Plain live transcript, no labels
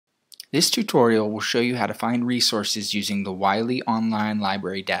This tutorial will show you how to find resources using the Wiley Online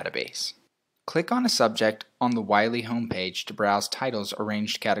Library database. Click on a subject on the Wiley homepage to browse titles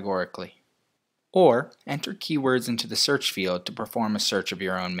arranged categorically. Or enter keywords into the search field to perform a search of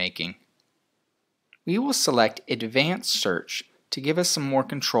your own making. We will select Advanced Search to give us some more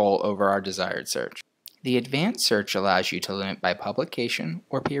control over our desired search. The Advanced Search allows you to limit by publication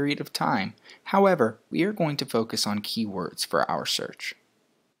or period of time. However, we are going to focus on keywords for our search.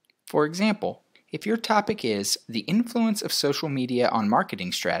 For example, if your topic is the influence of social media on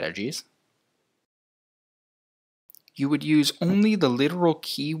marketing strategies, you would use only the literal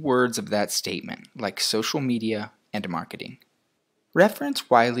keywords of that statement, like social media and marketing. Reference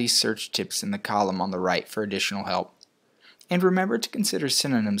Wiley's search tips in the column on the right for additional help. And remember to consider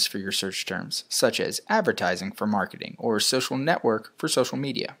synonyms for your search terms, such as advertising for marketing or social network for social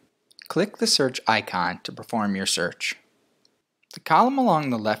media. Click the search icon to perform your search. The column along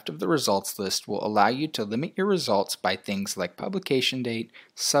the left of the results list will allow you to limit your results by things like publication date,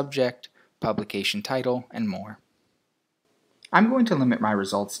 subject, publication title, and more. I'm going to limit my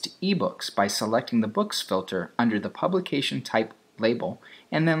results to eBooks by selecting the Books filter under the publication type label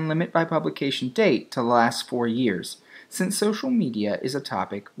and then limit by publication date to the last 4 years, since social media is a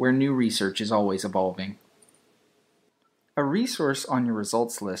topic where new research is always evolving. A resource on your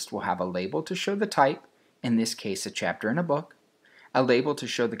results list will have a label to show the type, in this case a chapter in a book, a label to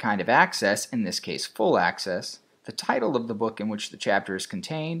show the kind of access, in this case full access, the title of the book in which the chapter is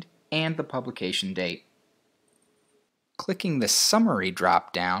contained, and the publication date. Clicking the Summary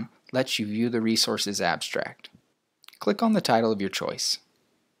drop-down lets you view the resource's abstract. Click on the title of your choice.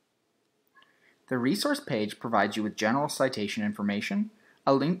 The resource page provides you with general citation information,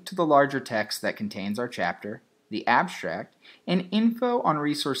 a link to the larger text that contains our chapter, the abstract, and info on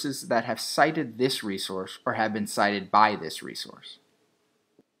resources that have cited this resource or have been cited by this resource.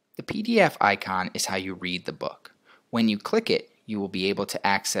 The PDF icon is how you read the book. When you click it, you will be able to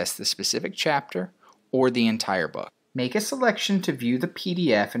access the specific chapter or the entire book. Make a selection to view the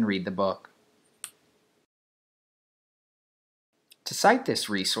PDF and read the book. To cite this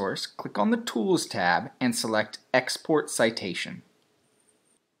resource, click on the Tools tab and select Export Citation.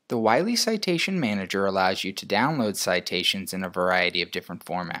 The Wiley Citation Manager allows you to download citations in a variety of different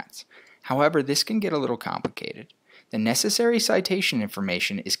formats. However, this can get a little complicated. The necessary citation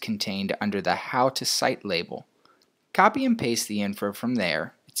information is contained under the How to Cite label. Copy and paste the info from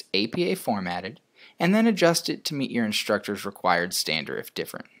there, it's APA formatted, and then adjust it to meet your instructor's required standard if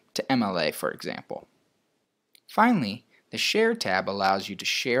different, to MLA for example. Finally, the Share tab allows you to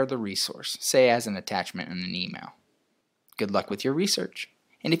share the resource, say as an attachment in an email. Good luck with your research.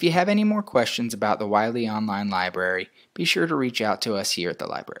 And if you have any more questions about the Wiley Online Library, be sure to reach out to us here at the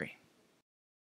library.